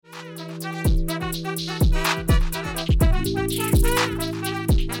Well,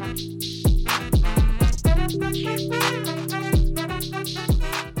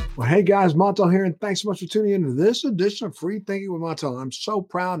 hey guys, Montel here, and thanks so much for tuning in to this edition of Free Thinking with Montel. I'm so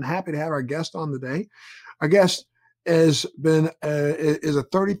proud and happy to have our guest on today. Our guest is a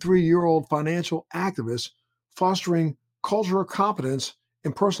 33-year-old financial activist fostering cultural competence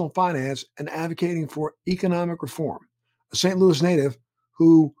in personal finance and advocating for economic reform. A St. Louis native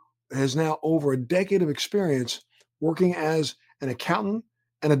who has now over a decade of experience working as an accountant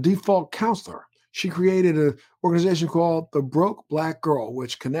and a default counselor. She created an organization called The Broke Black Girl,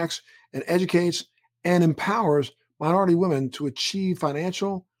 which connects and educates and empowers minority women to achieve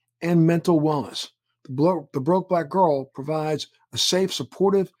financial and mental wellness. The Broke Black Girl provides a safe,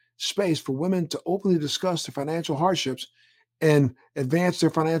 supportive space for women to openly discuss their financial hardships and advance their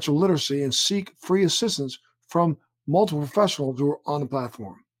financial literacy and seek free assistance from multiple professionals who are on the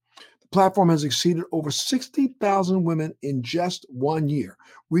platform. The platform has exceeded over 60,000 women in just 1 year,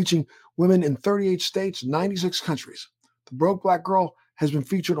 reaching women in 38 states, 96 countries. The Broke Black Girl has been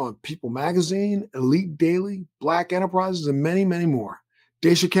featured on People Magazine, Elite Daily, Black Enterprises, and many, many more.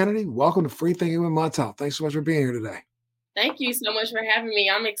 Dasha Kennedy, welcome to Free Thinking with Montel. Thanks so much for being here today. Thank you so much for having me.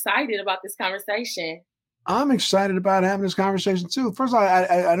 I'm excited about this conversation. I'm excited about having this conversation too. First,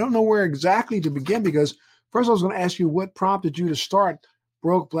 I don't know where exactly to begin because first I was going to ask you what prompted you to start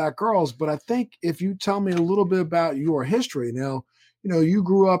Broke Black Girls, but I think if you tell me a little bit about your history. Now, you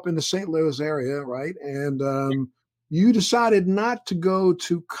grew up in the St. Louis area, right? And you decided not to go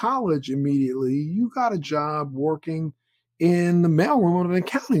to college immediately. You got a job working in the mailroom of an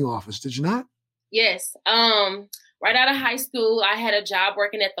accounting office, did you not? Yes. Right out of high school, I had a job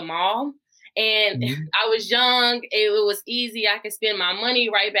working at the mall. And I was young. It was easy. I could spend my money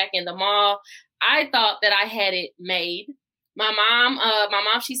right back in the mall. I thought that I had it made. My mom,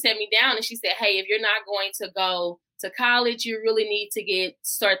 she sat me down and she said, hey, if you're not going to go to college, you really need to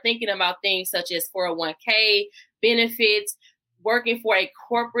start thinking about things such as 401k, benefits, working for a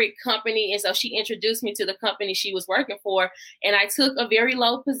corporate company. And so she introduced me to the company she was working for. And I took a very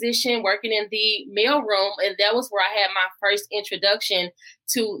low position working in the mailroom. And that was where I had my first introduction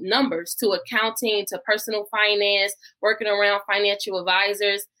to numbers, to accounting, to personal finance, working around financial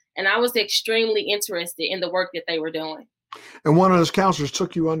advisors. And I was extremely interested in the work that they were doing. And one of those counselors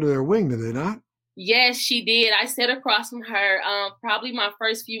took you under their wing, did they not? Yes, she did. I sat across from her probably my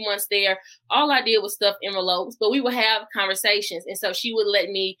first few months there. All I did was stuff envelopes, but we would have conversations. And so she would let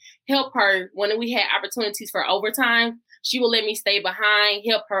me help her when we had opportunities for overtime. She would let me stay behind,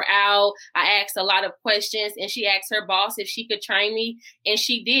 help her out. I asked a lot of questions and she asked her boss if she could train me. And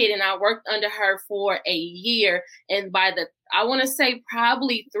she did. And I worked under her for a year. And I want to say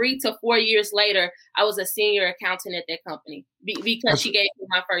probably 3 to 4 years later, I was a senior accountant at that company because she gave me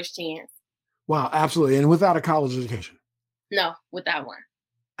my first chance. Wow, absolutely. And without a college education? No, without one.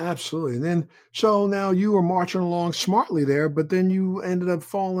 Absolutely. And then, so now you were marching along smartly there, but then you ended up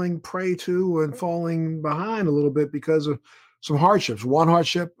falling prey to and falling behind a little bit because of some hardships, one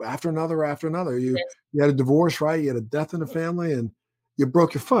hardship after another after another. You had a divorce, right? You had a death in the family and you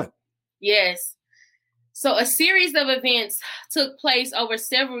broke your foot. Yes. So a series of events took place over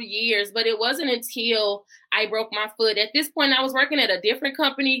several years, but it wasn't until I broke my foot. At this point, I was working at a different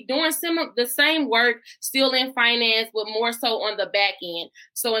company, doing the same work, still in finance, but more so on the back end.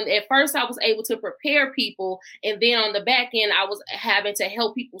 So at first, I was able to prepare people. And then on the back end, I was having to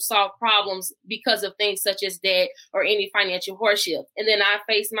help people solve problems because of things such as debt or any financial hardship. And then I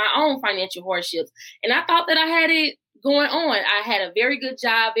faced my own financial hardships. And I thought that I had it going on. I had a very good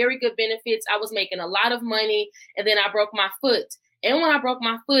job, very good benefits. I was making a lot of money. And then I broke my foot. And when I broke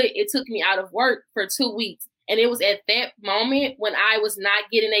my foot, it took me out of work for 2 weeks. And it was at that moment when I was not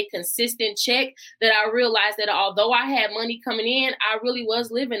getting a consistent check that I realized that although I had money coming in, I really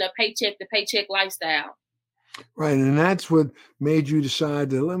was living a paycheck to paycheck lifestyle. Right. And that's what made you decide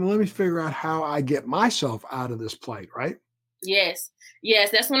to let me figure out how I get myself out of this plight, right? Yes.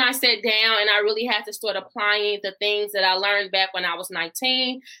 That's when I sat down and I really had to start applying the things that I learned back when I was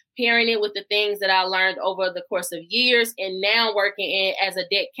 19, pairing it with the things that I learned over the course of years, and now working as a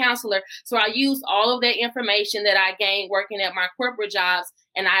debt counselor. So I used all of that information that I gained working at my corporate jobs,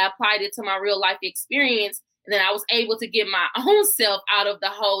 and I applied it to my real life experience. And then I was able to get my own self out of the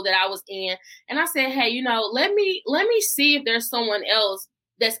hole that I was in. And I said, hey, let me see if there's someone else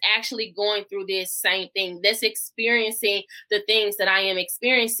that's actually going through this same thing, that's experiencing the things that I am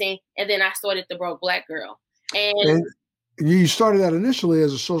experiencing. And then I started the Broke Black Girl. And you started that initially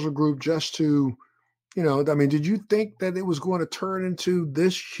as a social group just to I mean, did you think that it was going to turn into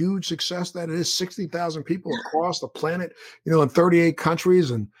this huge success that it is? 60,000 people across the planet, in 38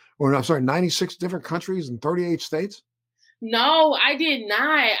 countries or I'm sorry, 96 different countries and 38 states? No, I did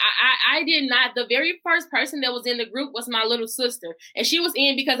not. I did not. The very first person that was in the group was my little sister, and she was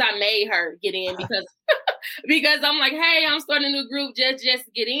in because I made her get in because because I'm like, hey, I'm starting a new group, just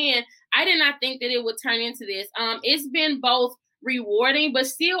get in. I did not think that it would turn into this. It's been both rewarding, but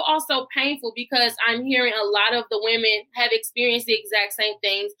still also painful because I'm hearing a lot of the women have experienced the exact same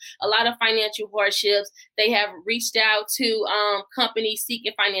things, a lot of financial hardships. They have reached out to companies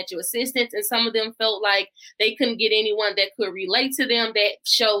seeking financial assistance, and some of them felt like they couldn't get anyone that could relate to them, that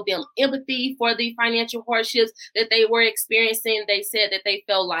showed them empathy for the financial hardships that they were experiencing. They said that they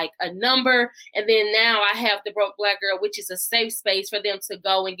felt like a number. And then now I have the Broke Black Girl, which is a safe space for them to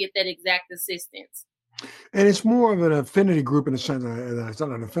go and get that exact assistance. And it's more of an affinity group in a sense. It's not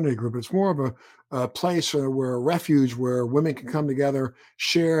an affinity group. It's more of a place where a refuge where women can come together,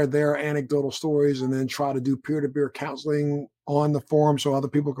 share their anecdotal stories, and then try to do peer-to-peer counseling on the forum so other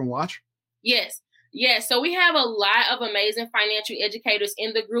people can watch. Yes. Yes. So we have a lot of amazing financial educators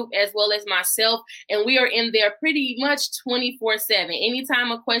in the group as well as myself. And we are in there pretty much 24/7. Anytime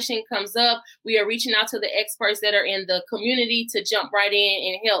a question comes up, we are reaching out to the experts that are in the community to jump right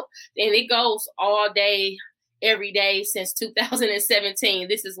in and help. And it goes all day, every day since 2017.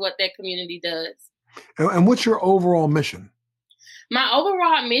 This is what that community does. And what's your overall mission? My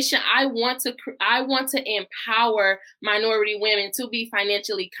overall mission, I want to empower minority women to be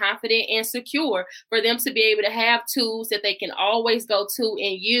financially confident and secure, for them to be able to have tools that they can always go to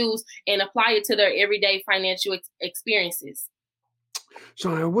and use and apply it to their everyday financial experiences.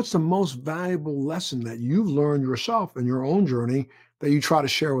 So, what's the most valuable lesson that you've learned yourself in your own journey that you try to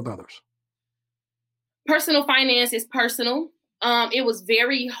share with others? Personal finance is personal. It was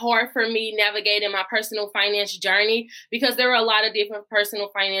very hard for me navigating my personal finance journey because there are a lot of different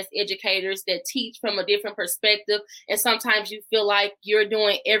personal finance educators that teach from a different perspective. And sometimes you feel like you're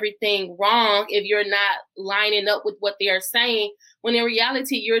doing everything wrong if you're not lining up with what they are saying, when in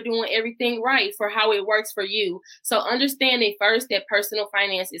reality, you're doing everything right for how it works for you. So understanding first that personal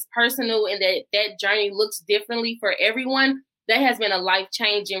finance is personal and that that journey looks differently for everyone, that has been a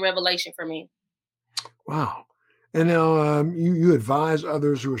life-changing revelation for me. Wow. And now you advise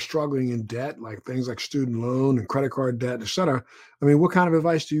others who are struggling in debt, like things like student loan and credit card debt, et cetera. I mean, what kind of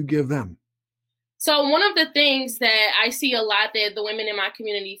advice do you give them? So one of the things that I see a lot that the women in my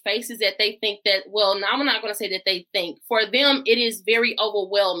community face is that they think that, well, no, I'm not going to say that they think. For them, it is very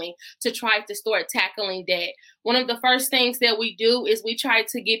overwhelming to try to start tackling debt. One of the first things that we do is we try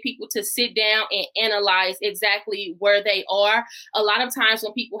to get people to sit down and analyze exactly where they are. A lot of times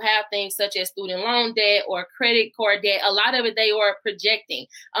when people have things such as student loan debt or credit card debt, a lot of it they are projecting.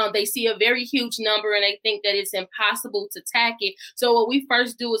 They see a very huge number and they think that it's impossible to tack it. So what we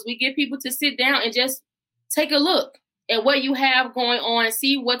first do is we get people to sit down and just take a look at what you have going on,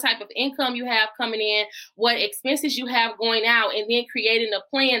 see what type of income you have coming in, what expenses you have going out, and then creating a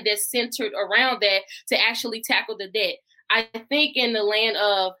plan that's centered around that to actually tackle the debt. I think in the land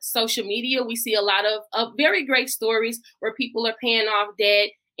of social media, we see a lot of very great stories where people are paying off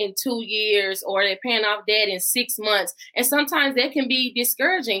debt in 2 years or they're paying off debt in 6 months. And sometimes that can be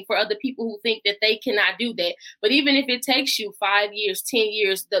discouraging for other people who think that they cannot do that. But even if it takes you 5 years, 10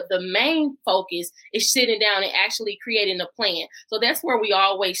 years, the main focus is sitting down and actually creating a plan. So that's where we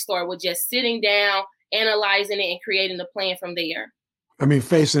always start, with just sitting down, analyzing it, and creating a plan from there. I mean,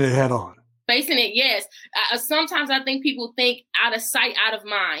 facing it head on. Facing it, yes. Sometimes I think people think out of sight, out of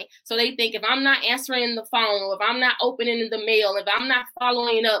mind. So they think if I'm not answering the phone, or if I'm not opening the mail, if I'm not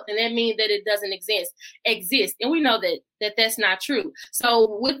following up, then that means that it doesn't exist. And we know that that's not true.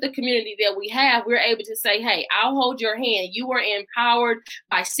 So with the community that we have, we're able to say, hey, I'll hold your hand. You are empowered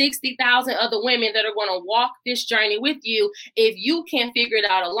by 60,000 other women that are going to walk this journey with you. If you can't figure it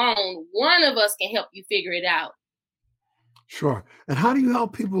out alone, one of us can help you figure it out. Sure. And how do you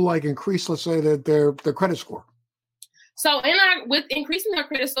help people like increase, let's say, their credit score? So with increasing their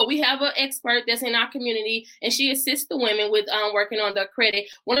credit score, we have an expert that's in our community, and she assists the women with working on their credit.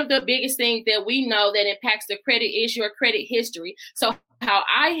 One of the biggest things that we know that impacts the credit is your credit history. So how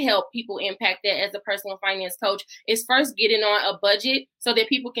I help people impact that as a personal finance coach is first getting on a budget so that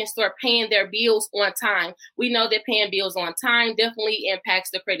people can start paying their bills on time. We know that paying bills on time definitely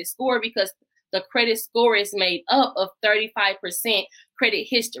impacts the credit score because the credit score is made up of 35% credit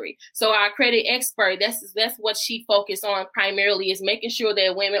history. So our credit expert, that's what she focused on primarily, is making sure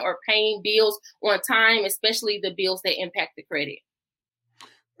that women are paying bills on time, especially the bills that impact the credit.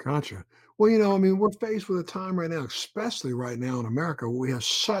 Gotcha. Well, I mean, we're faced with a time right now, especially right now in America, where we have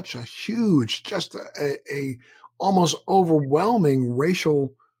such a huge, just a almost overwhelming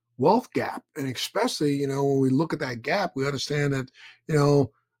racial wealth gap. And especially, when we look at that gap, we understand that,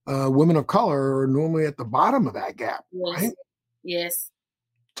 women of color are normally at the bottom of that gap, Yes. right? Yes.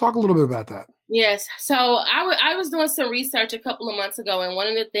 Talk a little bit about that. Yes. So I was doing some research a couple of months ago, and one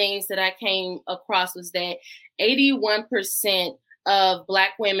of the things that I came across was that 81% of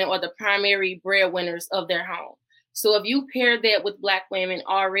Black women are the primary breadwinners of their home. So if you pair that with Black women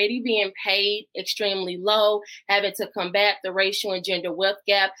already being paid extremely low, having to combat the racial and gender wealth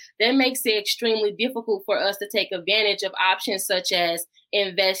gap, that makes it extremely difficult for us to take advantage of options such as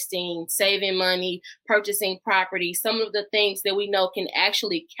investing, saving money, purchasing property, some of the things that we know can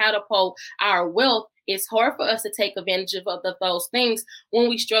actually catapult our wealth. It's hard for us to take advantage of those things when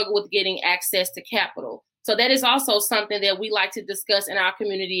we struggle with getting access to capital. So that is also something that we like to discuss in our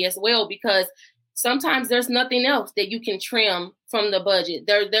community as well, because sometimes there's nothing else that you can trim from the budget.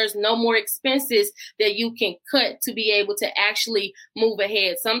 There's no more expenses that you can cut to be able to actually move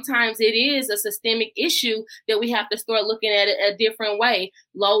ahead. Sometimes it is a systemic issue that we have to start looking at it a different way.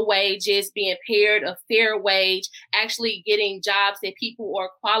 Low wages, being paired a fair wage, actually getting jobs that people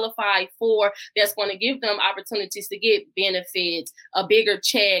are qualified for, that's going to give them opportunities to get benefits, a bigger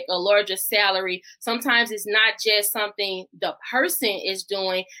check, a larger salary. Sometimes it's not just something the person is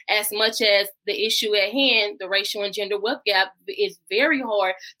doing as much as the issue at hand, the racial and gender wealth gap, is very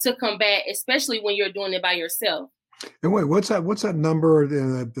hard to combat, especially when you're doing it by yourself. And wait, what's that number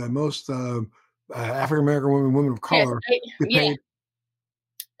the most African American women of Yes, color get yeah. paid?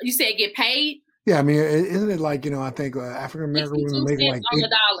 You said get paid? Yeah, I mean, isn't it like, I think African American 62 women make cents like on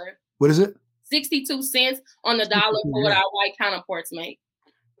the dollar. what is it? 62 cents on the dollar for what Yeah, our white counterparts make.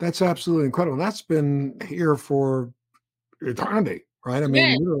 that's absolutely incredible. That's been here for eternity, right? I mean,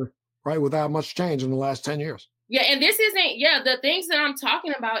 Yes. literally, right, without much change in the last 10 years. Yeah, and this isn't, the things that I'm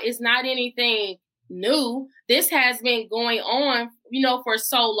talking about is not anything new. This has been going on, for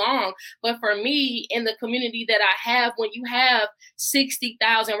so long. But for me, in the community that I have, when you have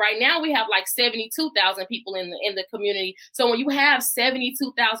 60,000, right now we have like 72,000 people in the community. So when you have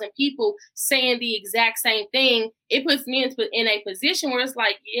 72,000 people saying the exact same thing, it puts me in a position where it's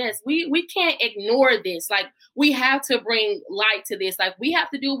like, yes, we can't ignore this. Like, we have to bring light to this. Like, we have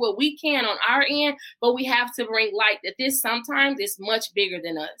to do what we can on our end, but we have to bring light that this sometimes is much bigger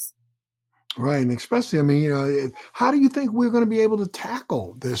than us. Right, and especially, I mean, how do you think we're going to be able to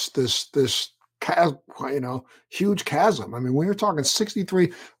tackle this huge chasm? I mean, when you're talking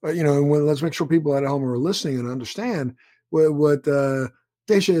 63, and let's make sure people at home are listening and understand what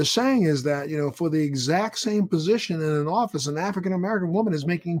Dasha is saying is that, for the exact same position in an office, an African American woman is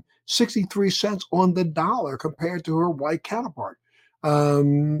making 63 cents on the dollar compared to her white counterpart.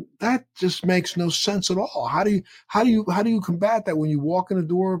 That just makes no sense at all. How do you combat that when you walk in the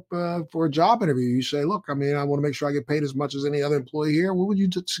door for a job interview? You say, "Look, I mean, I want to make sure I get paid as much as any other employee here." What would you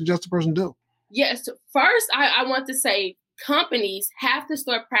suggest the person do? Yes, first, I want to say companies have to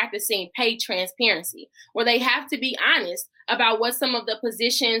start practicing pay transparency, where they have to be honest about what some of the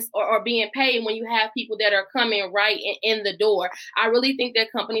positions are being paid when you have people that are coming right in the door. I really think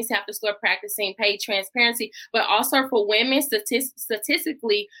that companies have to start practicing pay transparency, but also for women,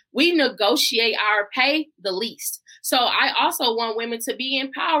 statistically, we negotiate our pay the least. So I also want women to be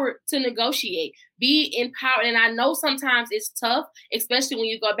empowered to negotiate, be empowered. And I know sometimes it's tough, especially when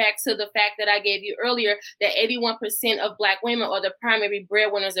you go back to the fact that I gave you earlier, that 81% of Black women are the primary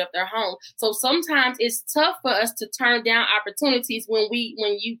breadwinners of their home. So sometimes it's tough for us to turn down opportunities when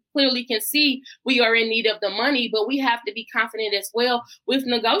you clearly can see we are in need of the money, but we have to be confident as well with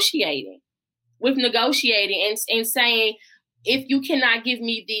negotiating and saying, if you cannot give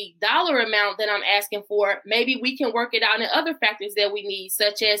me the dollar amount that I'm asking for, maybe we can work it out in other factors that we need,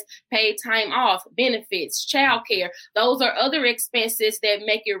 such as paid time off, benefits, childcare. Those are other expenses that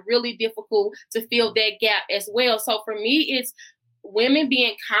make it really difficult to fill that gap as well. So for me, it's women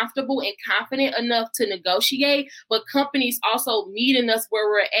being comfortable and confident enough to negotiate, but companies also meeting us where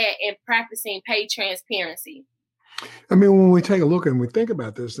we're at and practicing pay transparency. I mean, when we take a look and we think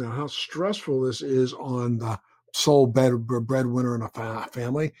about this now, how stressful this is on the sole breadwinner in a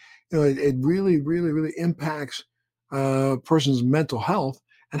family, it really, really, really impacts a person's mental health.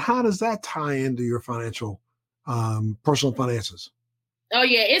 And how does that tie into your personal finances? Oh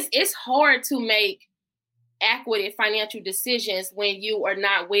yeah, it's hard to make accurate financial decisions when you are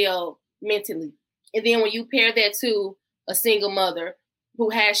not well mentally. And then when you pair that to a single mother who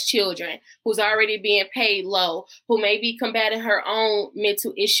has children, who's already being paid low, who may be combating her own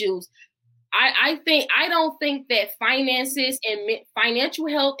mental issues, I don't think that finances and financial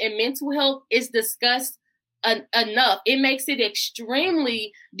health and mental health is discussed enough. It makes it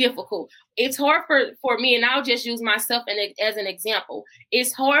extremely difficult. It's hard for me, and I'll just use myself as an example.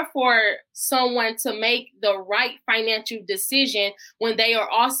 It's hard for someone to make the right financial decision when they are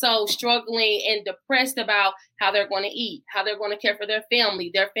also struggling and depressed about how they're going to eat, how they're going to care for their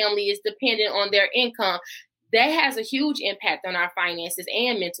family. Their family is dependent on their income. That has a huge impact on our finances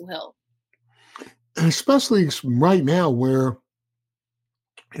and mental health. And especially right now where,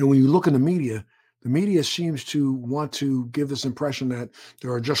 when you look in the media seems to want to give this impression that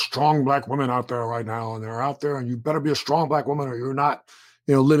there are just strong Black women out there right now, and they're out there, and you better be a strong Black woman or you're not,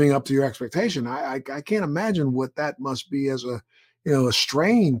 living up to your expectation. I can't imagine what that must be as a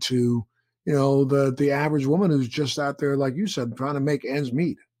strain to, the average woman who's just out there, like you said, trying to make ends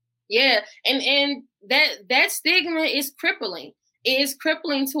meet. Yeah, and that stigma is crippling. It is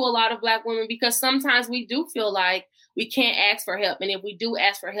crippling to a lot of Black women because sometimes we do feel like we can't ask for help. And if we do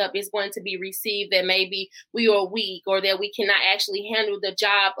ask for help, it's going to be received that maybe we are weak or that we cannot actually handle the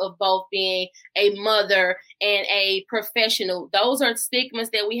job of both being a mother and a professional. Those are stigmas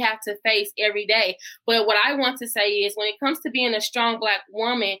that we have to face every day. But what I want to say is when it comes to being a strong Black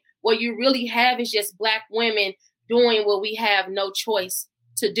woman, what you really have is just Black women doing what we have no choice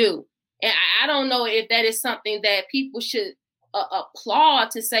to do. And I don't know if that is something that people should applaud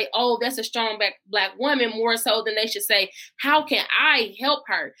to say, oh, that's a strong Black woman, more so than they should say, how can I help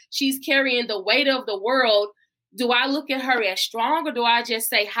her? She's carrying the weight of the world. Do I look at her as strong, or do I just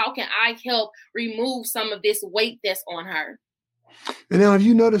say, how can I help remove some of this weight that's on her? And now, have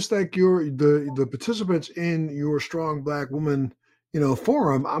you noticed like the participants in your Strong Black Woman,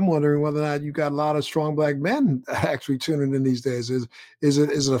 forum? I'm wondering whether or not you got a lot of strong Black men actually tuning in these days. Is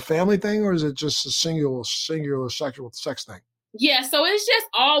it a family thing, or is it just a singular sexual sex thing? Yeah, so it's just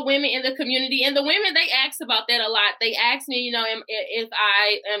all women in the community. And the women, they ask about that a lot. They ask me, if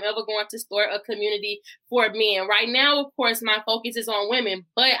I am ever going to start a community for men. Right now, of course, my focus is on women,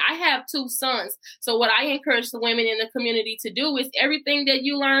 but I have 2 sons. So what I encourage the women in the community to do is everything that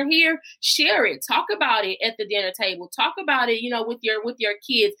you learn here, share it. Talk about it at the dinner table. Talk about it, with your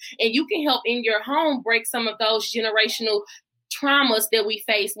kids. And you can help in your home break some of those generational traumas that we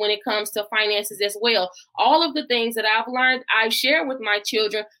face when it comes to finances as well. All of the things that I've learned, I share with my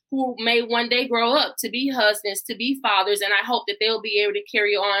children who may one day grow up to be husbands, to be fathers, and I hope that they'll be able to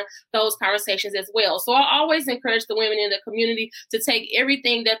carry on those conversations as well. So I always encourage the women in the community to take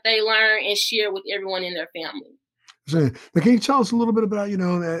everything that they learn and share with everyone in their family. But can you tell us a little bit about, I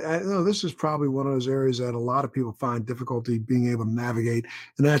know this is probably one of those areas that a lot of people find difficulty being able to navigate.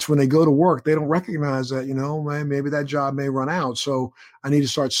 And that's when they go to work, they don't recognize that, maybe that job may run out. So I need to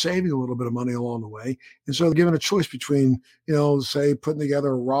start saving a little bit of money along the way. And so given a choice between, say putting together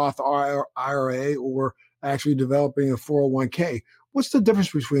a Roth IRA or actually developing a 401k, what's the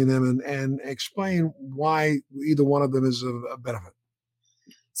difference between them, and explain why either one of them is a benefit?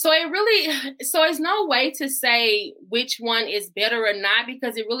 So it's no way to say which one is better or not,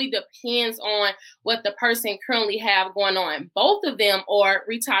 because it really depends on what the person currently have going on. Both of them are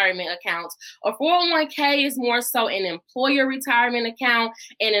retirement accounts. A 401k is more so an employer retirement account,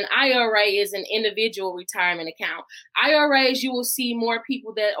 and an IRA is an individual retirement account. IRAs, you will see more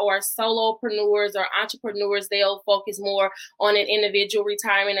people that are solopreneurs or entrepreneurs. They'll focus more on an individual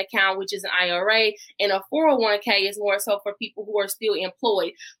retirement account, which is an IRA, and a 401k is more so for people who are still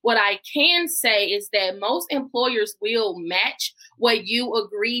employed. What I can say is that most employers will match what you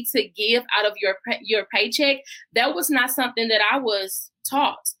agree to give out of your paycheck. That was not something that I was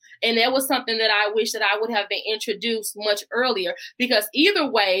taught. And that was something that I wish that I would have been introduced much earlier, because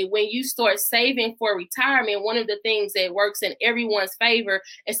either way, when you start saving for retirement, one of the things that works in everyone's favor,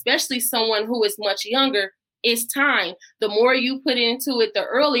 especially someone who is much younger, is time. The more you put into it, the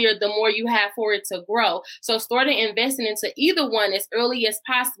earlier, the more you have for it to grow. So starting investing into either one as early as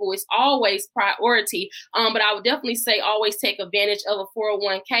possible is always priority. But I would definitely say always take advantage of a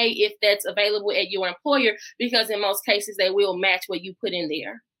 401k if that's available at your employer, because in most cases they will match what you put in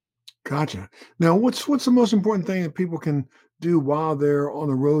there. Gotcha. Now, what's the most important thing that people can do while they're on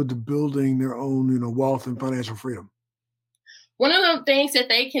the road to building their own, wealth and financial freedom? One of the things that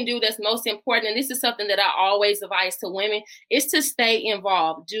they can do that's most important, and this is something that I always advise to women, is to stay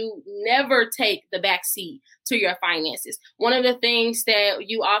involved. Do never take the back seat to your finances. One of the things that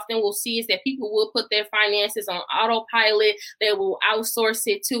you often will see is that people will put their finances on autopilot. They will outsource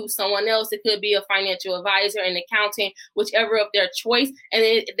it to someone else. It could be a financial advisor, an accountant, whichever of their choice. And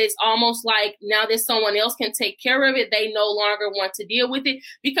it's almost like now that someone else can take care of it, they no longer want to deal with it,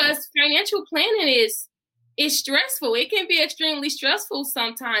 because financial planning is It's stressful. It can be extremely stressful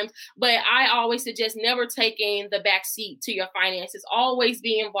sometimes, but I always suggest never taking the back seat to your finances. Always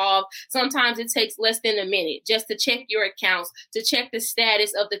be involved. Sometimes it takes less than a minute just to check your accounts, to check the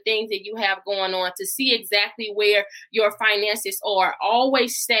status of the things that you have going on, to see exactly where your finances are.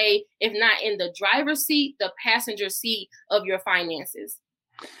 Always stay, if not in the driver's seat, the passenger seat of your finances.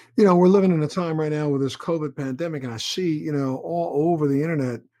 We're living in a time right now with this COVID pandemic, and I see, all over the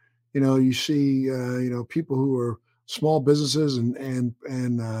internet, you see, people who are small businesses and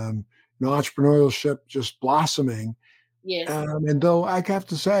entrepreneurship just blossoming. Yes. And though I have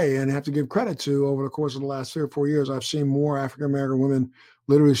to say, and have to give credit to, over the course of the last 3 or 4 years, I've seen more African American women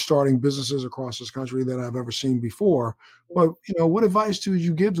literally starting businesses across this country than I've ever seen before. But what advice would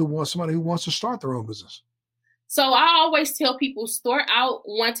you give to somebody who wants to start their own business? So I always tell people, start out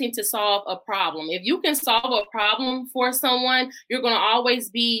wanting to solve a problem. If you can solve a problem for someone, you're going to always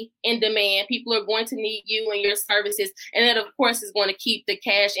be in demand. People are going to need you and your services. And that, of course, is going to keep the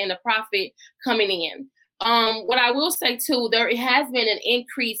cash and the profit coming in. What I will say, too, there has been an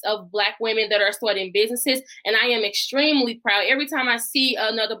increase of Black women that are starting businesses, and I am extremely proud. Every time I see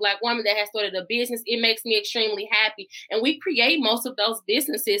another Black woman that has started a business, it makes me extremely happy. And we create most of those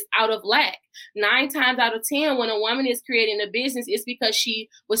businesses out of lack. 9 times out of 10, when a woman is creating a business, it's because she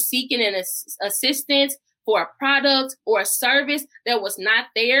was seeking an assistance for a product or a service that was not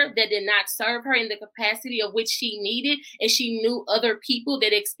there, that did not serve her in the capacity of which she needed, and she knew other people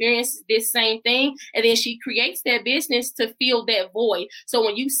that experienced this same thing, and then she creates that business to fill that void. So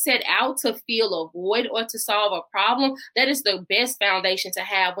when you set out to fill a void or to solve a problem, that is the best foundation to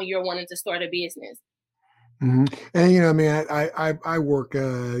have when you're wanting to start a business. Mm-hmm. And I mean, I work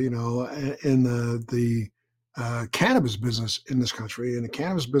in the cannabis business in this country, and the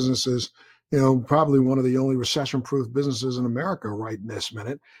cannabis business is probably one of the only recession-proof businesses in America right in this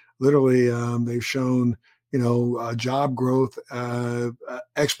minute. Literally, they've shown job growth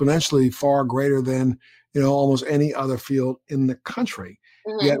exponentially far greater than almost any other field in the country.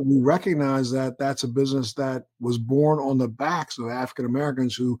 Mm-hmm. Yet we recognize that that's a business that was born on the backs of African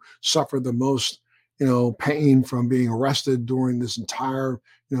Americans who suffered the most pain from being arrested during this entire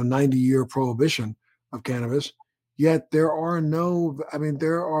 90-year prohibition of cannabis. Yet there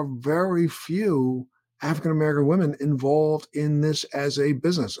are very few African American women involved in this as a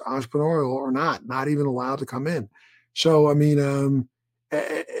business, entrepreneurial or not even allowed to come in. So, I mean,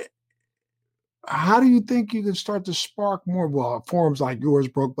 how do you think you can start to spark more? Well, forums like yours,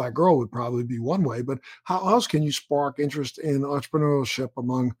 Broke Black Girl, would probably be one way, but how else can you spark interest in entrepreneurship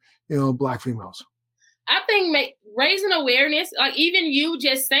among, Black females? I think raising awareness, like even you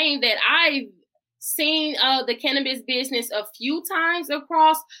just saying that, I've seen the cannabis business a few times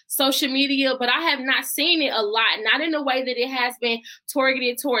across social media, but I have not seen it a lot, not in the way that it has been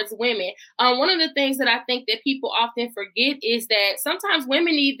targeted towards women. One of the things that I think that people often forget is that sometimes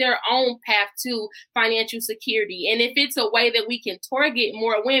women need their own path to financial security. And if it's a way that we can target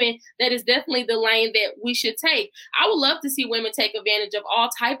more women, that is definitely the lane that we should take. I would love to see women take advantage of all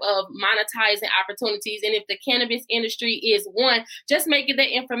type of monetizing opportunities. And if the cannabis industry is one, just making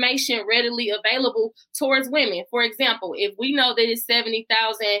that information readily available towards women. For example, if we know that it's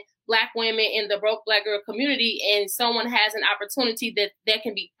 70,000 Black women in the Broke Black Girl community and someone has an opportunity that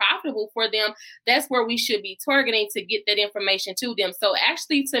can be profitable for them, that's where we should be targeting to get that information to them. So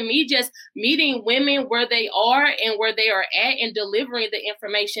actually, to me, just meeting women where they are and where they are at and delivering the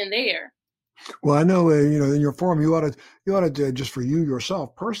information there. Well, I know, in your forum, you ought to just for you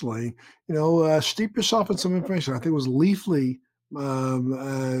yourself personally, steep yourself in some information. I think it was Leafly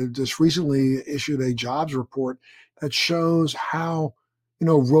just recently issued a jobs report that shows how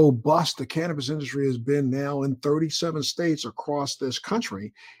robust the cannabis industry has been now in 37 states across this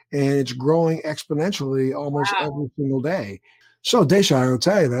country, and it's growing exponentially almost every single day. So, Dasha, I will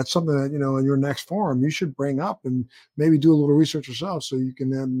tell you, that's something that, in your next forum, you should bring up and maybe do a little research yourself so you can,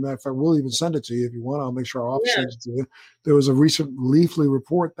 matter of fact, we'll even send it to you if you want. I'll make sure our office sends it to you. There was a recent Leafly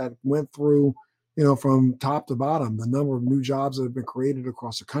report that went through, from top to bottom, the number of new jobs that have been created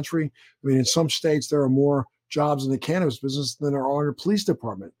across the country. I mean, in some states, there are more jobs in the cannabis business than there are in the police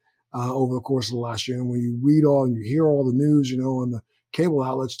department over the course of the last year. And when you read all and you hear all the news, on the cable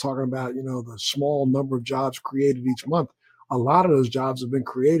outlets talking about, the small number of jobs created each month, a lot of those jobs have been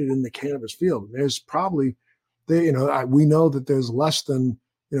created in the cannabis field. There's probably, we know that there's less than,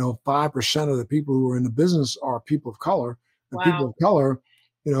 5% of the people who are in the business are people of color. And people of color,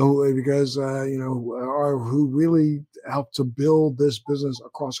 because, are who really helped to build this business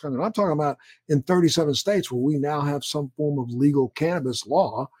across the country. I'm talking about in 37 states where we now have some form of legal cannabis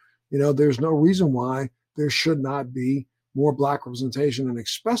law. There's no reason why there should not be more Black representation, and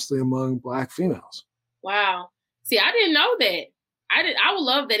especially among Black females. Wow. See, I didn't know that. I would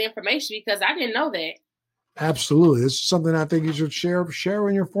love that information because I didn't know that. Absolutely. This is something I think you should share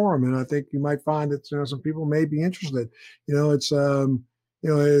in your forum. And I think you might find that some people may be interested. It's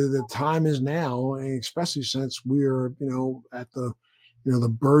the time is now, and especially since we are, at the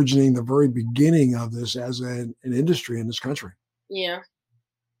burgeoning, the very beginning of this as an industry in this country. Yeah.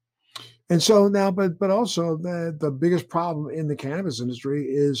 And so now, but also the biggest problem in the cannabis industry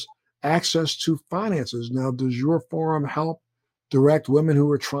is access to finances. Now, does your forum help direct women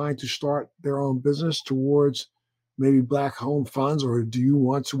who are trying to start their own business towards maybe Black owned funds, or do you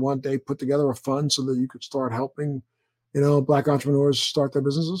want to one day put together a fund so that you could start helping, Black entrepreneurs start their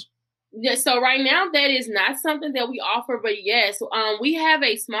businesses? Yeah, so right now that is not something that we offer, but yes, we have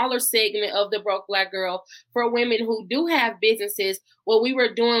a smaller segment of the Broke Black Girl for women who do have businesses. What we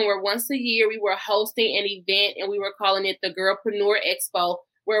were doing were once a year we were hosting an event and we were calling it the Girlpreneur Expo,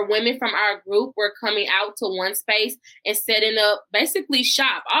 where women from our group were coming out to one space and setting up basically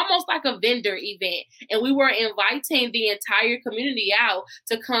shop, almost like a vendor event. And we were inviting the entire community out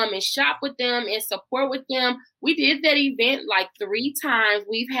to come and shop with them and support with them. We did that event like 3 times.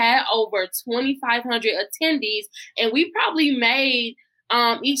 We've had over 2,500 attendees, and we probably made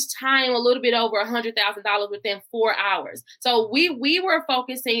each time a little bit over $100,000 within 4 hours. So we were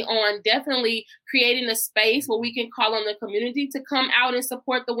focusing on definitely creating a space where we can call on the community to come out and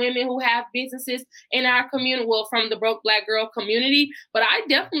support the women who have businesses in our community, well, from the Broke Black Girl community. But I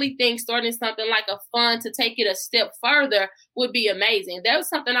definitely think starting something like a fund to take it a step further would be amazing. That was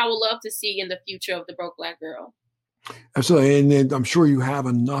something I would love to see in the future of the Broke Black Girl. Absolutely. And then I'm sure you have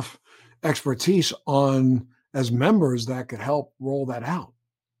enough expertise on as members that could help roll that out.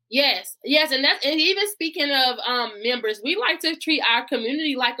 Yes, and even speaking of members, we like to treat our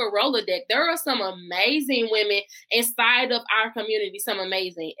community like a Rolodex. There are some amazing women inside of our community, some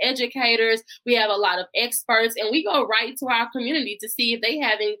amazing educators. We have a lot of experts, and we go right to our community to see if they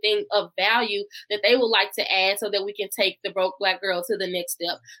have anything of value that they would like to add so that we can take the Broke Black Girl to the next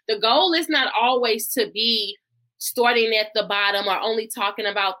step. The goal is not always to be starting at the bottom or only talking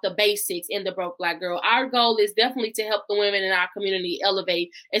about the basics in the Broke Black Girl. Our goal is definitely to help the women in our community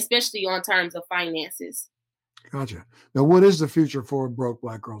elevate, especially on terms of finances. Gotcha. Now, what is the future for Broke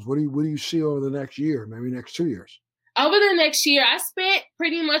Black Girls? What do you see over the next year, maybe next 2 years? Over the next year, I spent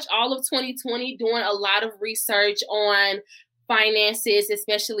pretty much all of 2020 doing a lot of research on finances,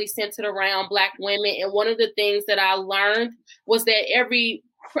 especially centered around Black women. And one of the things that I learned was that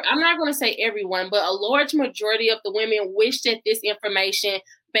I'm not going to say everyone, but a large majority of the women wish that this information,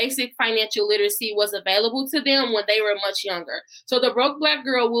 basic financial literacy, was available to them when they were much younger. So the Broke Black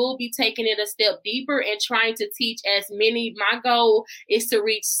Girl will be taking it a step deeper and trying to teach as many. My goal is to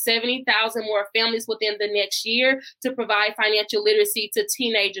reach 70,000 more families within the next year to provide financial literacy to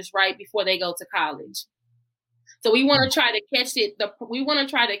teenagers right before they go to college. So we want to try to catch it. We want to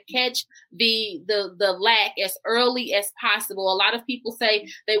try to catch the lack as early as possible. A lot of people say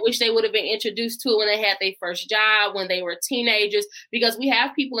they wish they would have been introduced to it when they had their first job, when they were teenagers, because we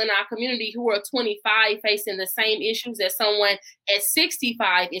have people in our community who are 25 facing the same issues that someone at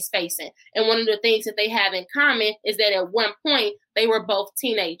 65 is facing. And one of the things that they have in common is that at one point they were both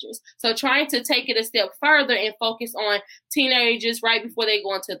teenagers. So trying to take it a step further and focus on teenagers right before they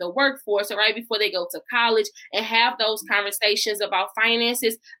go into the workforce or right before they go to college and have those conversations about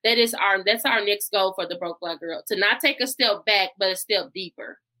finances, that's our next goal for the Broke Black Girl, to not take a step back, but a step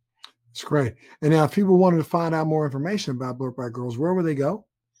deeper. That's great. And now if people wanted to find out more information about Broke Black Girls, where would they go?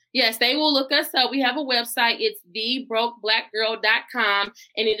 Yes, they will look us up. We have a website. It's thebrokeblackgirl.com,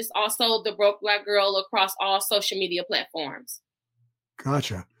 and it is also the Broke Black Girl across all social media platforms.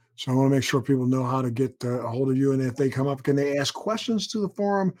 Gotcha. So I want to make sure people know how to get a hold of you. And if they come up, can they ask questions to the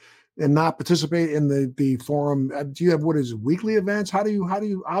forum and not participate in the forum? Do you have, weekly events? How's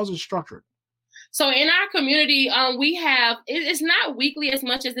it structured? So in our community, we have, it's not weekly as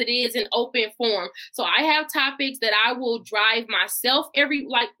much as it is an open forum. So I have topics that I will drive myself every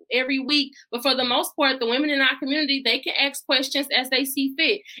week. But for the most part, the women in our community, they can ask questions as they see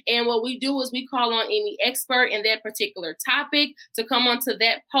fit. And what we do is we call on any expert in that particular topic to come onto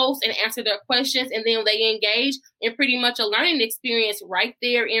that post and answer their questions. And then they engage in pretty much a learning experience right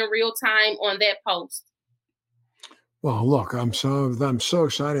there in real time on that post. Well, look, I'm so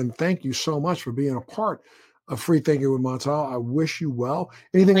excited, and thank you so much for being a part of Free Thinking with Montal. I wish you well.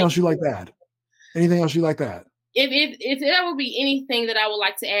 Anything else you'd like to add? Anything else you'd like to add? If there would be anything that I would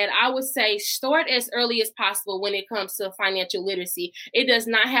like to add, I would say start as early as possible when it comes to financial literacy. It does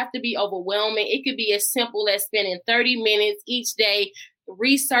not have to be overwhelming. It could be as simple as spending 30 minutes each day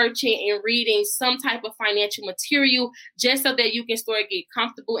researching and reading some type of financial material just so that you can start to get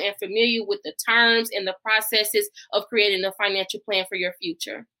comfortable and familiar with the terms and the processes of creating a financial plan for your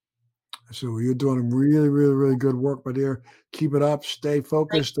future. So you're doing really, really, really good work, my dear. Keep it up. Stay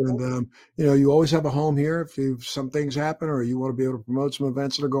focused, and you always have a home here. If some things happen, or you want to be able to promote some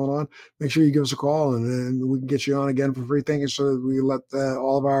events that are going on, make sure you give us a call, and we can get you on again for free thinking, so that we let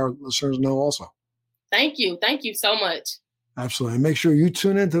all of our listeners know also. Thank you so much. Absolutely, and make sure you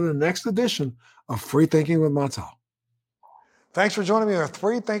tune in to the next edition of Free Thinking with Montel. Thanks for joining me on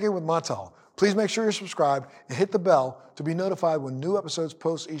Free Thinking with Montel. Please make sure you're subscribed and hit the bell to be notified when new episodes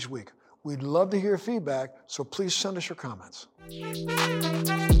post each week. We'd love to hear feedback, so please send us your comments.